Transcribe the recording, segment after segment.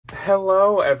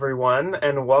Hello everyone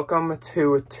and welcome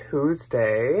to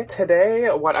Tuesday. Today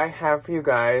what I have for you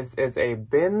guys is a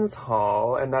bins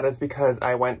haul, and that is because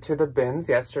I went to the bins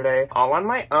yesterday all on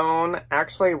my own.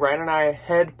 Actually, Ryan and I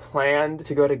had planned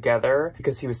to go together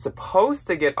because he was supposed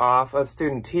to get off of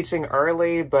student teaching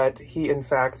early, but he in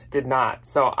fact did not.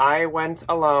 So I went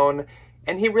alone.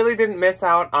 And he really didn't miss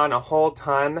out on a whole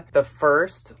ton. The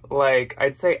first,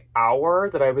 I'd say hour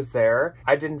that I was there,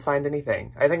 I didn't find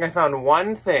anything. I think I found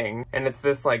one thing, and it's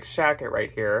this, shacket right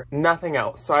here. Nothing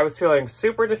else. So I was feeling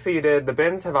super defeated. The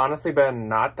bins have honestly been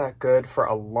not that good for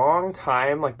a long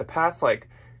time. The past, 4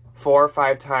 or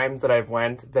 5 times that I've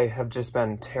went, they have just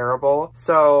been terrible.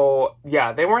 So,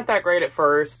 yeah, they weren't that great at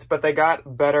first, but they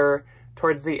got better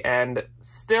towards the end.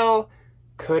 Still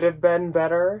could have been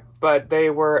better, but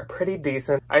they were pretty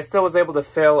decent. I still was able to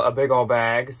fill a big old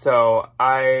bag, so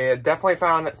I definitely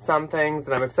found some things,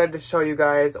 and I'm excited to show you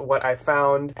guys what I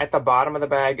found. At the bottom of the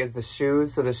bag is the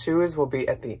shoes, so the shoes will be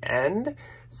at the end.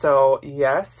 So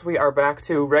yes, we are back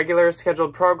to regular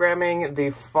scheduled programming.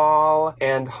 The fall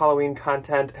and Halloween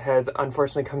content has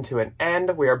unfortunately come to an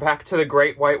end. We are back to the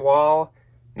Great White Wall.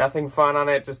 Nothing fun on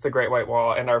it, just the Great White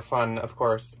Wall and our fun, of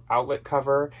course, outlet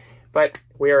cover. But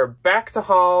we are back to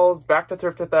hauls, back to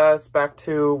Thrift with us, back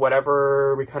to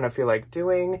whatever we kind of feel like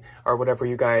doing or whatever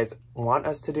you guys want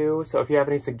us to do. So if you have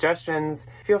any suggestions,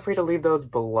 feel free to leave those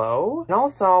below. And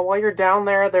also, while you're down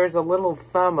there, there's a little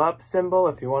thumb up symbol.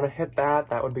 If you want to hit that,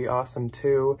 that would be awesome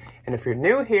too. And if you're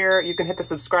new here, you can hit the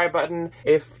subscribe button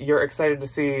if you're excited to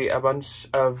see a bunch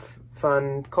of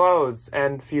fun clothes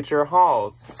and future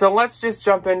hauls. So let's just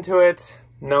jump into it.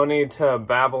 No need to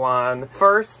babble on.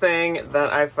 First thing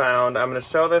that I found, I'm going to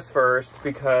show this first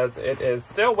because it is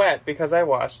still wet because I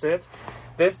washed it.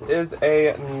 This is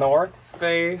a North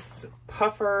Face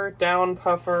puffer, down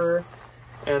puffer,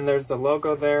 and there's the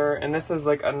logo there. And this is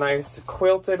a nice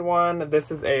quilted one. This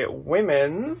is a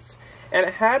women's, and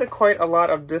it had quite a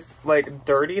lot of this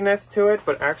dirtiness to it,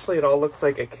 but actually it all looks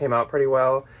like it came out pretty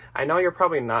well. I know you're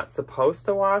probably not supposed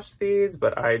to wash these,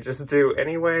 but I just do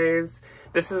anyways.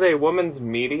 This is a woman's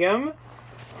medium.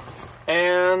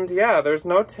 And yeah, there's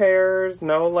no tears,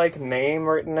 no name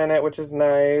written in it, which is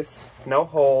nice. No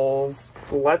holes.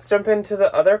 Let's jump into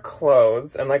the other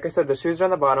clothes. And like I said, the shoes are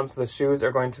on the bottom, so the shoes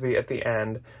are going to be at the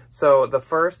end. So the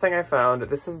first thing I found,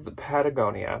 this is the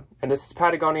Patagonia. And this is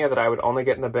Patagonia that I would only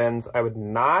get in the bins. I would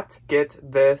not get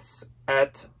this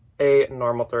at a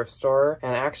normal thrift store,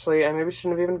 and actually I maybe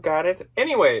shouldn't have even got it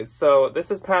anyways. So this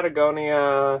is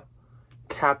Patagonia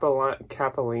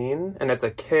Capeline, and it's a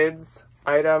kids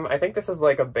item. I think this is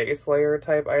a base layer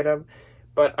type item,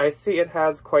 but I see it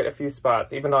has quite a few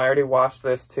spots, even though I already washed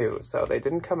this too, so they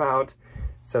didn't come out.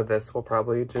 So this will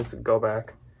probably just go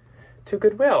back to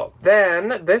Goodwill.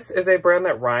 Then this is a brand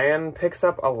that Ryan picks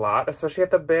up a lot, especially at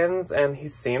the bins, and he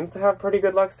seems to have pretty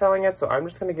good luck selling it, so I'm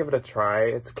just gonna give it a try.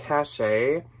 It's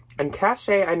Cachet. And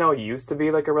Cachet, I know, used to be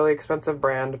a really expensive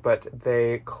brand, but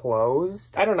they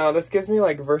closed. I don't know, this gives me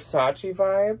Versace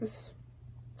vibes.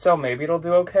 So maybe it'll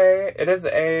do okay. It is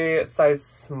a size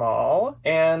small,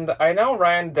 and I know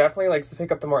Ryan definitely likes to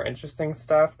pick up the more interesting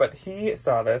stuff, but he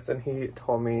saw this and he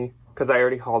told me, because I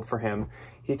already hauled for him,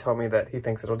 he told me that he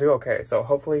thinks it'll do okay, so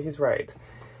hopefully he's right.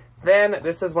 Then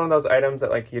this is one of those items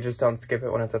that you just don't skip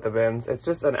it when it's at the bins. It's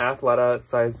just an Athleta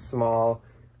size small,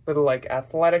 little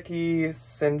athletic-y,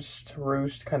 cinched,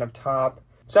 ruched kind of top.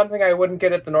 Something I wouldn't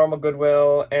get at the normal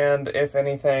Goodwill, and if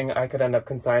anything, I could end up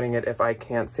consigning it if I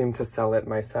can't seem to sell it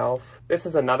myself. This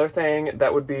is another thing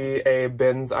that would be a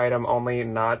bins item only,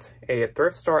 not a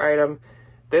thrift store item.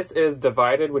 This is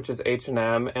Divided, which is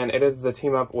H&M, and it is the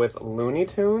team up with Looney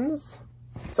Tunes.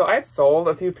 So I've sold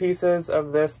a few pieces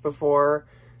of this before,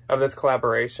 of this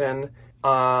collaboration,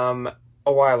 a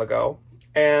while ago.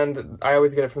 And I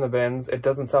always get it from the bins. It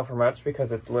doesn't sell for much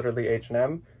because it's literally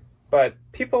H&M, but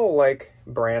people like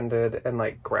branded and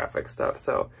graphic stuff,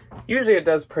 so usually it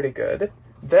does pretty good.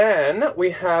 Then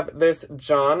we have this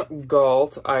John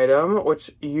Galt item,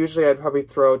 which usually I'd probably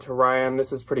throw to Ryan.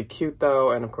 This is pretty cute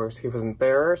though, and of course he wasn't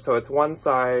there, so it's one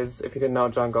size. If you didn't know,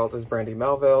 John Galt is Brandy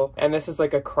Melville, and this is a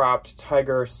cropped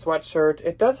tiger sweatshirt.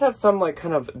 It does have some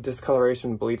kind of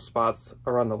discoloration bleach spots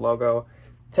around the logo.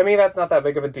 To me, that's not that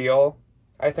big of a deal.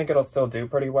 I think it'll still do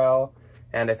pretty well,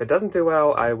 and if it doesn't do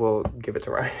well, I will give it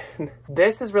to Ryan.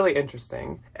 This is really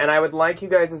interesting, and I would like you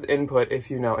guys' input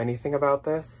if you know anything about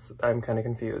this. I'm kind of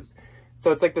confused.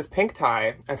 So it's this pink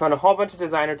tie. I found a whole bunch of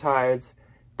designer ties.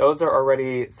 Those are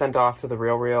already sent off to the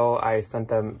RealReal. I sent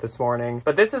them this morning.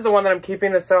 But this is the one that I'm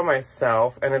keeping to sell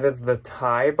myself, and it is the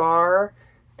tie bar.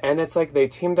 And it's they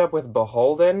teamed up with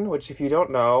Beholden, which if you don't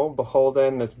know,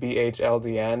 Beholden, this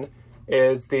BHLDN,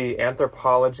 is the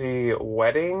Anthropology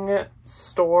wedding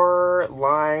store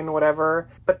line, whatever.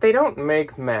 But they don't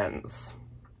make men's.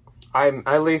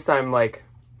 At least I'm like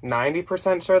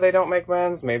 90% sure they don't make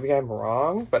men's. Maybe I'm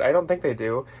wrong, but I don't think they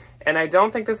do. And I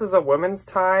don't think this is a women's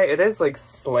tie. It is like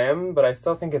slim, but I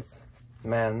still think it's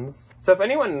men's. So if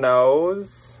anyone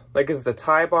knows, like, is the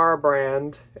Tie Bar a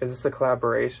brand? Is this a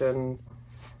collaboration?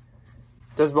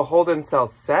 Does Beholden sell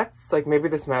sets? Like, maybe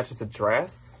this matches a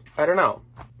dress? I don't know.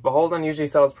 Beholden usually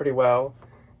sells pretty well.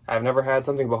 I've never had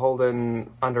something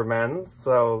Beholden under men's,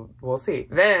 so we'll see.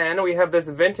 Then we have this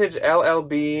vintage LL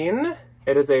Bean.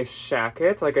 It is a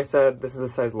shacket. Like I said, this is a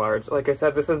size large. Like I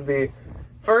said, this is the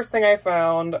first thing I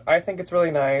found. I think it's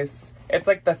really nice. It's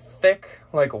like the thick,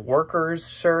 like, workers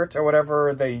shirt or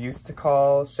whatever they used to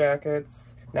call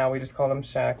shackets. Now we just call them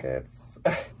shackets.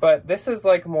 But this is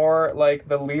like more like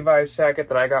the Levi's shacket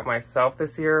that I got myself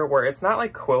this year, where it's not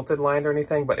like quilted lined or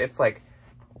anything, but it's like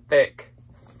thick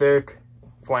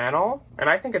flannel. And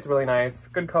I think it's really nice.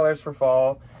 Good colors for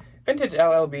fall. Vintage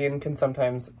LL Bean can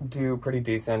sometimes do pretty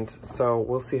decent, so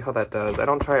we'll see how that does. I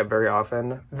don't try it very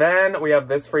often. Then we have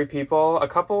this Free People. A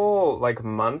couple like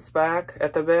months back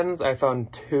at the bins, I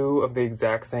found 2 of the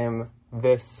exact same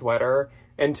this sweater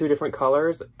in 2 different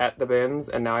colors at the bins,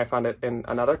 and now I found it in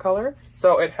another color.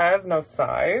 So it has no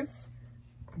size,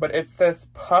 but it's this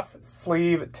puff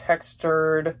sleeve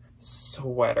textured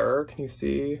sweater. Can you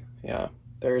see? Yeah,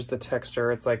 there's the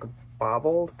texture. It's like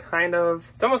bobbled, kind of.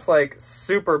 It's almost like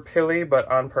super pilly, but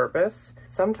on purpose.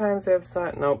 Sometimes they have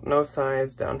size. Nope, no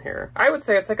size down here. I would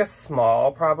say it's like a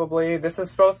small, probably. This is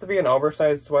supposed to be an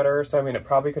oversized sweater, so I mean, it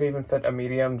probably could even fit a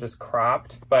medium, just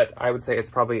cropped, but I would say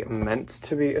it's probably meant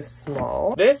to be a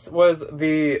small. This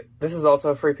is also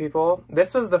a Free People.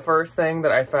 This was the first thing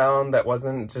that I found that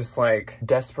wasn't just like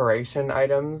desperation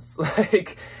items.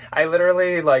 Like, I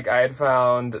literally, like, I had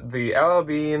found the LL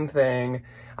Bean thing.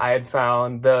 I had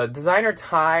found the designer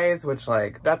ties, which,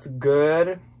 like, that's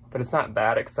good, but it's not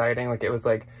that exciting. Like, it was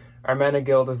like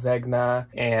Ermenegilda Zegna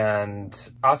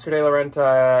and Oscar de la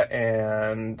Renta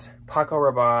and Paco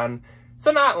Rabanne.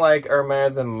 So not like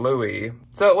Hermes and Louis.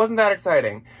 So it wasn't that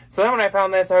exciting. So then when I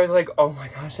found this, I was like, oh my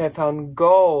gosh, I found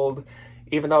gold.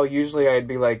 Even though usually I'd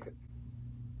be like,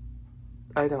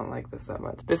 I don't like this that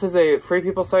much. This is a Free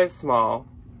People size small.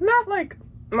 Not like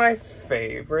my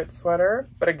favorite sweater,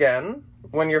 but again,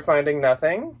 when you're finding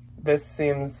nothing, this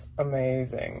seems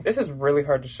amazing. This is really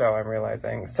hard to show, I'm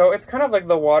realizing. So it's kind of like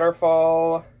the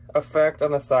waterfall effect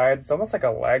on the sides. It's almost like a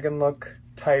Lagan look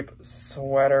type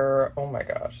sweater. Oh my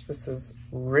gosh, this is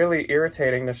really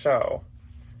irritating to show.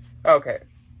 Okay,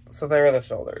 so there are the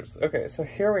shoulders. Okay, so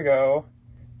here we go.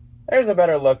 There's a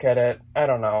better look at it. I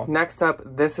don't know. Next up,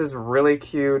 this is really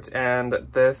cute, and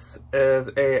this is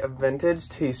a vintage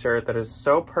t-shirt that is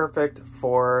so perfect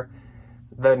for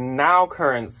the now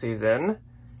current season,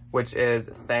 which is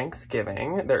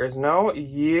Thanksgiving. There is no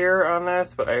year on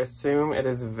this, but I assume it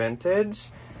is vintage.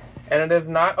 And it is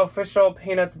not official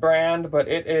Peanuts brand, but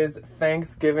it is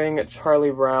Thanksgiving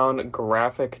Charlie Brown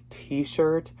graphic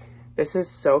t-shirt. This is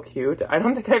so cute. I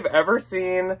don't think I've ever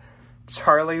seen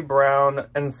Charlie Brown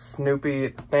and Snoopy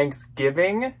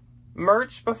Thanksgiving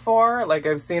merch before. Like,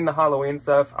 I've seen the Halloween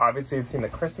stuff, obviously I've seen the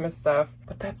Christmas stuff,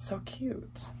 but that's so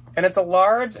cute. And it's a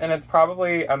large, and it's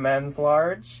probably a men's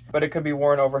large, but it could be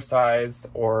worn oversized,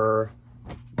 or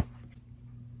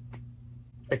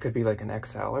it could be like an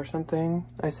XL or something,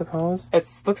 I suppose. It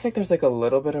looks like there's like a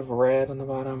little bit of red on the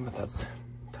bottom, but that's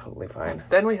totally fine.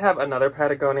 Then we have another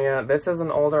Patagonia. This is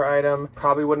an older item.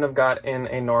 Probably wouldn't have got in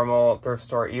a normal thrift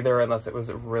store either unless it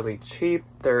was really cheap.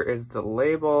 There is the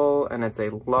label, and it's a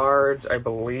large, I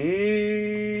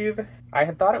believe. I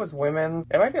had thought it was women's.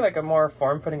 It might be like a more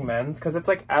form-fitting men's because it's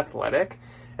like athletic.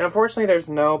 And unfortunately, there's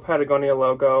no Patagonia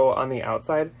logo on the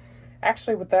outside.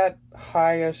 Actually, with that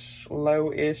high-ish,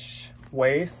 low-ish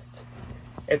waist,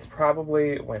 it's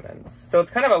probably women's. So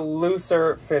it's kind of a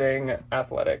looser fitting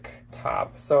athletic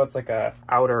top. So it's like a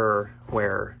outer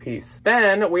wear piece.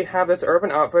 Then we have this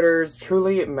Urban Outfitters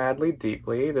Truly Madly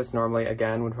Deeply. This normally,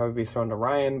 again, would probably be thrown to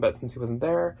Ryan, but since he wasn't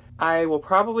there, I will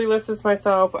probably list this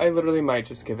myself. I literally might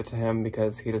just give it to him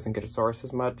because he doesn't get a source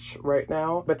as much right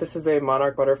now. But this is a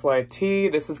Monarch Butterfly tee.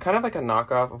 This is kind of like a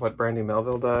knockoff of what Brandy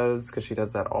Melville does because she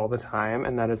does that all the time,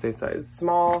 and that is a size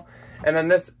small. And then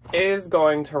this is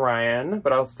going to Ryan,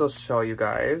 but I'll still show you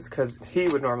guys because he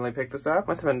would normally pick this up.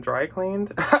 Must have been dry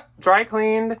cleaned. Dry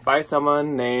cleaned by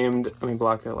someone named, let me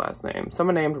block their last name,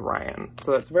 someone named Ryan.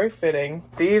 So that's very fitting.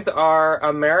 These are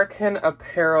American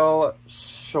Apparel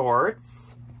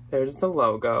shorts. There's the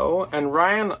logo. And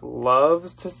Ryan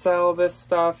loves to sell this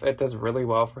stuff. It does really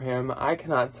well for him. I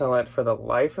cannot sell it for the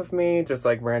life of me, just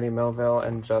like Brandy Melville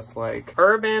and just like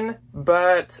Urban,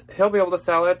 but he'll be able to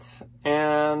sell it,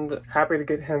 and happy to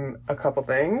get him a couple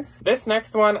things. This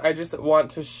next one I just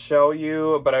want to show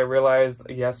you, but I realized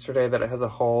yesterday that it has a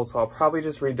hole, so I'll probably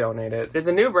just redonate it. There's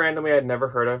a new brand that we had never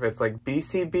heard of. It's like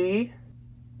BCB,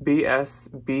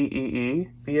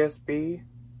 BSBEE, BSB,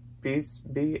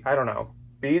 BSB, I don't know.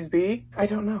 Beesby? I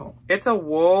don't know. It's a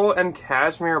wool and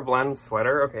cashmere blend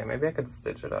sweater. Okay, maybe I could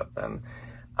stitch it up then.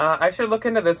 I should look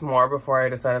into this more before I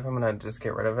decide if I'm gonna just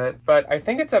get rid of it. But I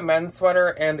think it's a men's sweater,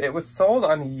 and it was sold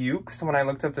on Ukes when I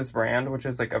looked up this brand, which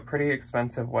is like a pretty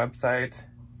expensive website.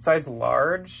 Size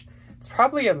large. It's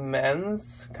probably a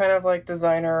men's kind of like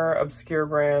designer, obscure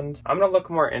brand. I'm gonna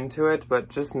look more into it, but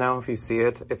just know if you see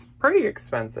it, it's pretty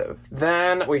expensive.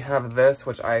 Then we have this,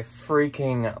 which I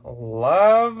freaking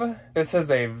love. This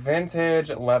is a vintage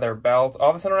leather belt.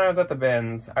 All of a sudden when I was at the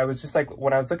bins, I was just like,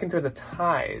 when I was looking through the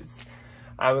ties,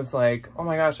 I was like, oh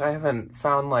my gosh, I haven't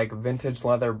found like vintage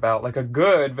leather belt, like a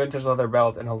good vintage leather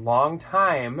belt in a long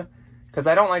time. Because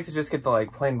I don't like to just get the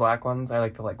like plain black ones. I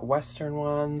like the like Western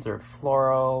ones or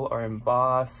floral or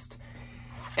embossed.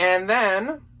 And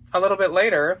then a little bit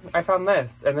later, I found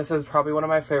this. And this is probably one of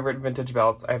my favorite vintage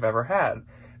belts I've ever had.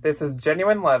 This is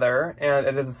genuine leather, and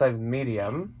it is a size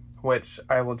medium, which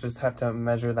I will just have to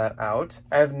measure that out.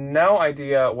 I have no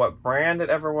idea what brand it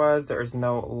ever was. There is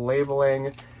no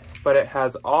labeling, but it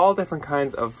has all different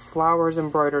kinds of flowers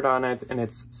embroidered on it, and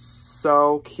it's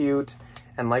so cute.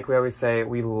 And like we always say,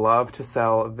 we love to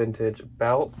sell vintage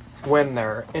belts when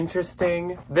they're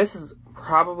interesting. This is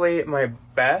probably my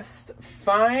best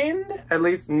find. At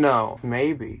least, no,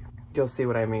 maybe. You'll see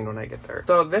what I mean when I get there.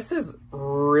 So this is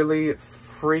really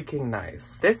freaking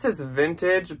nice. This is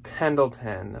vintage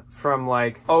Pendleton from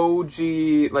like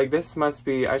OG, like this must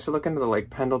be, I should look into the like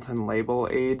Pendleton label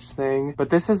age thing. But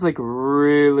this is like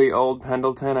really old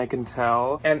Pendleton, I can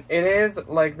tell. And it is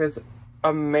like this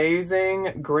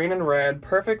amazing green and red,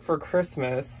 perfect for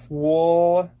Christmas,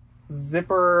 wool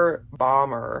zipper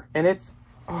bomber. And it's,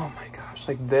 oh my gosh,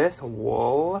 like this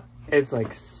wool is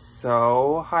like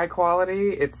so high quality,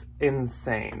 it's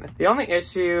insane. The only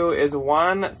issue is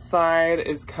one side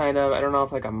is kind of, I don't know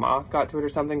if like a moth got to it or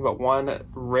something, but one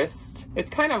wrist, it's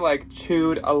kind of like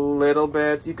chewed a little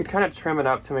bit. You could kind of trim it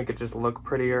up to make it just look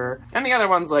prettier. And the other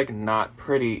one's like not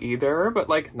pretty either, but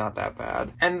like not that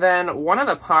bad. And then one of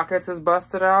the pockets is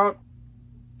busted out,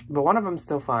 but one of them's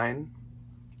still fine.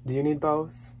 Do you need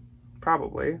both?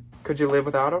 Probably. Could you live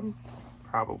without them?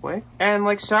 Probably. And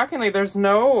like shockingly, there's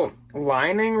no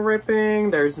lining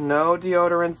ripping, there's no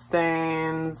deodorant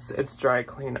stains, it's dry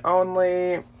clean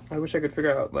only. I wish I could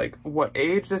figure out like what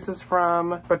age this is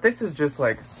from, but this is just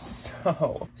like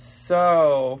so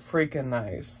freaking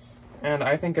nice. And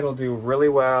I think it'll do really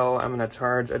well. I'm gonna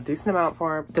charge a decent amount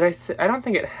for it. Did I say, I don't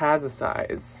think it has a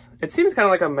size. It seems kind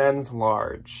of like a men's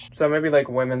large. So maybe like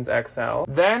women's XL.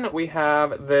 Then we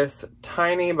have this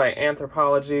Tiny by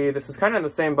Anthropologie. This is kind of in the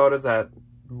same boat as that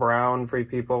brown Free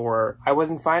People where I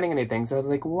wasn't finding anything. So I was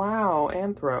like, wow,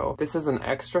 Anthro. This is an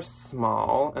extra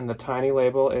small and the tiny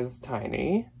label is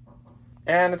tiny.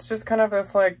 And it's just kind of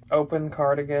this like open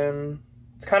cardigan.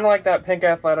 It's kind of like that pink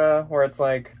Athleta where it's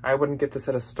like, I wouldn't get this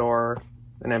at a store.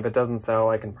 And if it doesn't sell,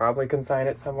 I can probably consign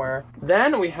it somewhere.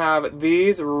 Then we have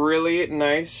these really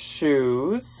nice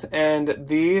shoes. And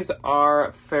these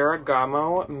are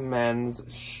Ferragamo men's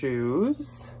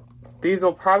shoes. These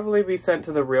will probably be sent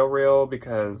to the RealReal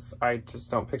because I just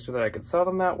don't picture that I could sell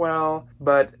them that well.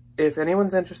 But if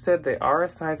anyone's interested, they are a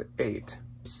size 8.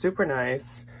 Super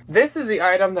nice. This is the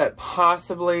item that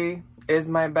possibly is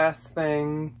my best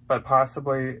thing, but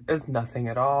possibly is nothing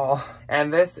at all.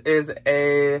 And this is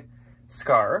a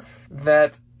scarf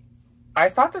that I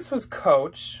thought this was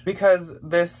Coach because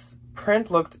this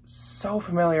print looked so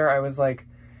familiar. I was like,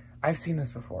 I've seen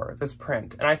this before, this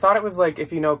print. And I thought it was like,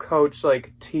 if you know Coach,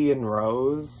 like tea and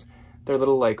rose, they're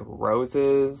little like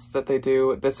roses that they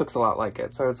do. This looks a lot like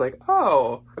it. So I was like,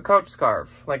 oh, a Coach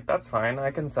scarf. Like, that's fine.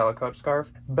 I can sell a Coach scarf.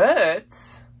 But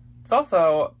it's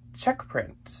also check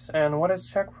print. And what is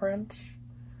check print?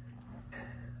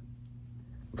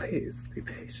 Please be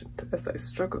patient as I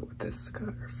struggle with this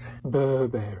scarf.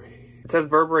 Burberry. It says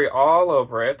Burberry all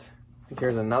over it.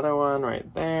 Here's another one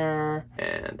right there,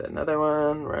 and another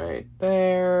one right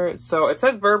there. So it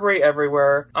says Burberry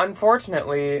everywhere.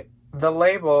 Unfortunately, the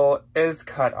label is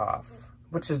cut off,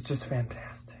 which is just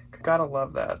fantastic. Gotta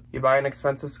love that. You buy an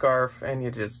expensive scarf and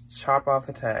you just chop off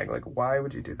the tag. Like, why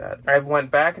would you do that? I've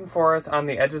went back and forth on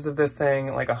the edges of this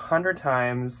thing like 100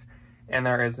 times. and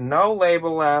there is no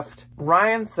label left.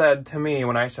 Ryan said to me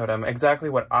when I showed him exactly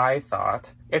what I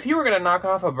thought. If you were gonna knock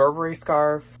off a Burberry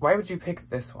scarf, why would you pick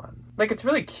this one? Like, it's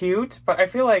really cute, but I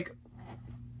feel like...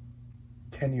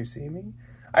 Can you see me?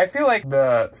 I feel like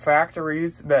the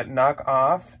factories that knock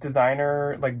off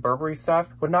designer, like Burberry stuff,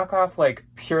 would knock off like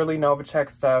purely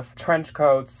Novacek stuff, trench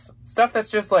coats, stuff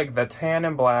that's just like the tan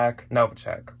and black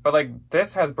Novacek. But like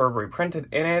this has Burberry printed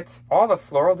in it. All the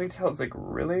floral detail is like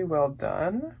really well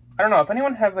done. I don't know if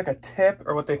anyone has like a tip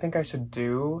or what they think I should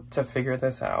do to figure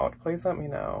this out. Please let me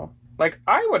know. Like,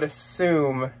 I would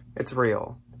assume it's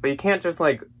real, but you can't just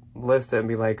like list it and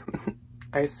be like,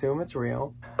 I assume it's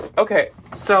real. Okay,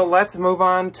 so let's move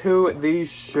on to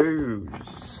these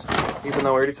shoes. Even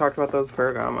though we already talked about those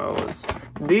Ferragamos.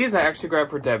 These I actually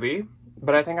grabbed for Debbie,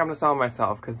 but I think I'm gonna sell them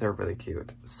myself because they're really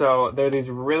cute. So they're these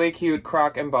really cute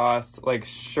croc embossed, like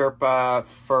Sherpa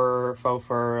fur, faux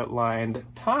fur lined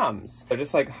Toms. They're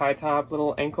just like high top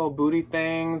little ankle booty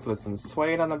things with some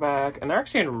suede on the back, and they're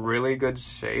actually in really good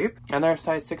shape, and they're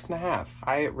size 6.5.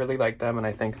 I really like them and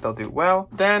I think they'll do well.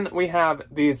 Then we have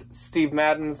these Steve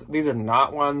Maddens. These are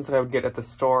not ones that I would get at the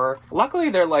store.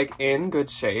 Luckily they're like in good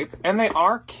shape and they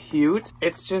are cute.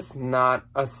 It's just not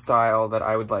a style that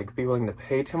I would like be willing to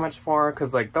pay too much for,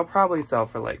 because like they'll probably sell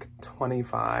for like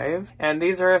 25. And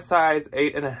these are a size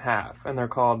 8.5 and they're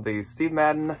called the Steve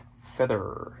Madden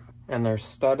Feather. And they're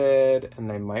studded and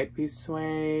they might be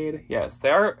suede. Yes, they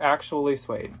are actually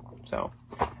suede. So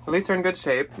at least they're in good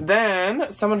shape.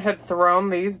 Then someone had thrown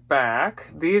these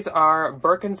back. These are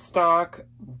Birkenstock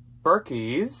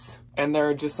Birkies. And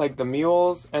they're just like the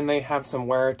mules, and they have some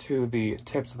wear to the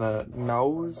tips of the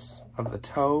nose, of the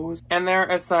toes. And they're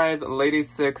a size ladies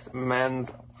 6,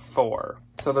 men's 4.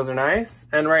 So those are nice.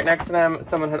 And right next to them,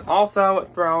 someone had also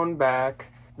thrown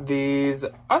back these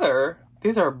are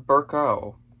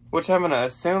Birko, which I'm gonna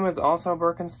assume is also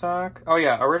Birkenstock. Oh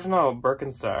yeah, original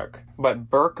Birkenstock, but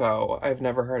Birko I've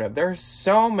never heard of. There's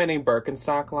so many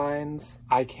Birkenstock lines,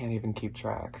 I can't even keep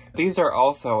track. These are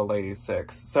also a ladies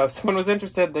 6, so if someone was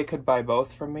interested, they could buy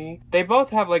both from me. They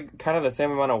both have like kind of the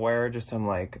same amount of wear, just in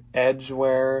like edge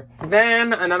wear.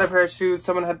 Then another pair of shoes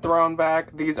someone had thrown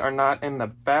back. These are not in the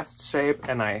best shape,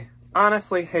 and I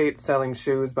honestly hate selling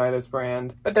shoes by this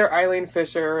brand, but they're Eileen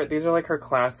Fisher. These are like her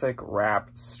classic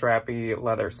wrap strappy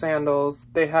leather sandals.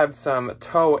 They have some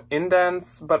toe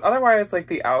indents, but otherwise like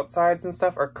the outsides and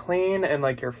stuff are clean and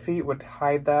like your feet would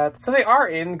hide that. So they are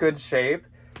in good shape,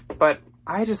 but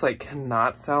I just like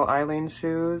cannot sell Eileen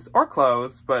shoes or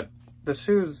clothes, but the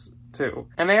shoes too.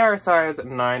 And they are a size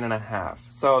 9.5.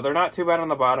 So they're not too bad on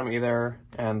the bottom either,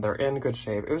 and they're in good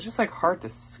shape. It was just like hard to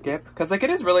skip because like it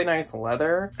is really nice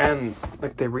leather, and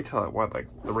like they retail at what, like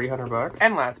 300 bucks?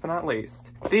 And last but not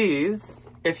least, these,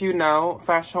 if you know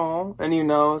fashion and you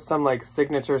know some like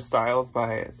signature styles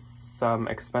by some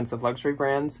expensive luxury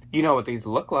brands, you know what these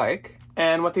look like.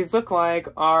 And what these look like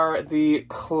are the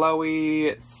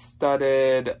Chloe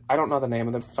studded, I don't know the name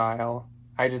of the style.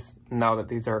 I just know that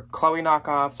these are Chloe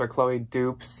knockoffs or Chloe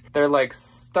dupes. They're like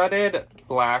studded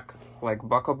black, like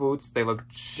buckle boots. They look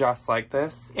just like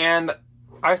this. And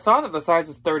I saw that the size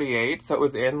was 38, so it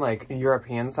was in like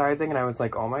European sizing, and I was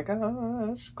like, oh my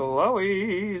gosh,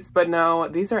 Chloe's. But no,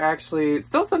 these are actually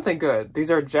still something good.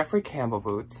 These are Jeffrey Campbell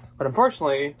boots. But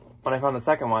unfortunately, when I found the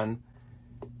second one,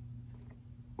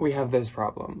 we have this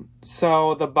problem.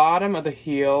 So the bottom of the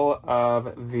heel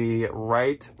of the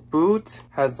right boot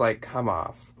has like come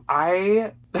off.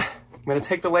 I'm gonna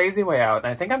take the lazy way out, and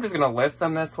I think I'm just gonna list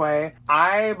them this way.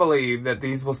 I believe that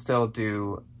these will still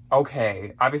do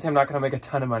okay. Obviously, I'm not gonna make a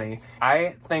ton of money.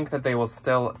 I think that they will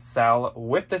still sell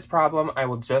with this problem. I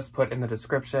will just put in the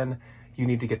description, you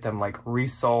need to get them like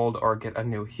resold or get a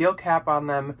new heel cap on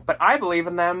them. But I believe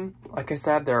in them. Like I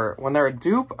said, when they're a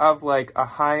dupe of like a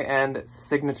high-end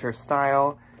signature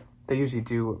style, they usually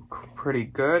do pretty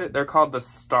good. They're called the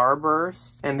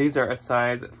Starburst, and these are a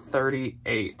size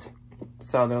 38.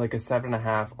 So they're like a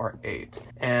 7.5 or 8.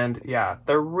 And yeah,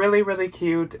 they're really, really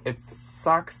cute. It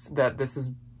sucks that this is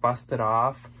busted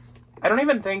off. I don't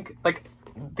even think, like,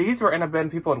 these were in a bin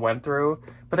people had went through,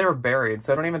 but they were buried,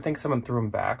 so I don't even think someone threw them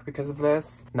back because of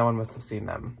this. No one must have seen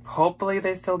them. Hopefully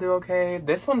they still do okay.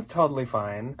 This one's totally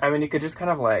fine. I mean, you could just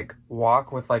kind of like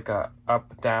walk with like a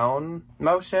up-down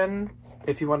motion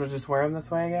if you want to just wear them this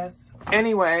way, I guess.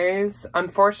 Anyways,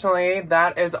 unfortunately,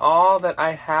 that is all that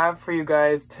I have for you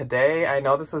guys today. I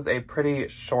know this was a pretty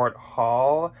short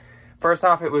haul. First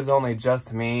off, it was only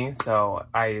just me, so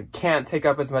I can't take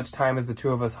up as much time as the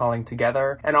two of us hauling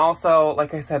together. And also,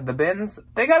 like I said, the bins,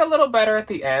 they got a little better at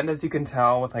the end, as you can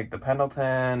tell, with like the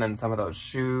Pendleton and some of those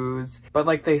shoes. But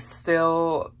like they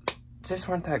still, just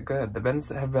weren't that good. The bins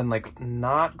have been like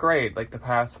not great like the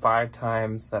past 5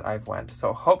 times that I've went.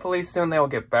 So hopefully soon they will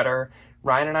get better.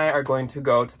 Ryan and I are going to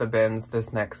go to the bins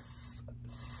this next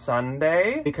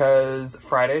Sunday because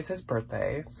Friday's his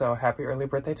birthday. So happy early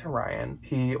birthday to Ryan.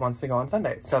 He wants to go on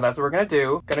Sunday. So that's what we're gonna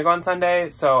do. Gonna go on Sunday.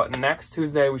 So next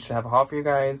Tuesday we should have a haul for you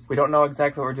guys. We don't know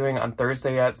exactly what we're doing on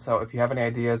Thursday yet. So if you have any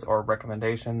ideas or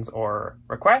recommendations or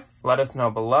requests, let us know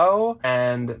below.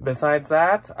 And besides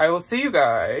that, I will see you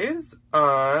guys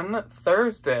on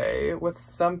Thursday with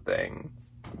something.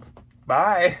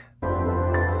 Bye.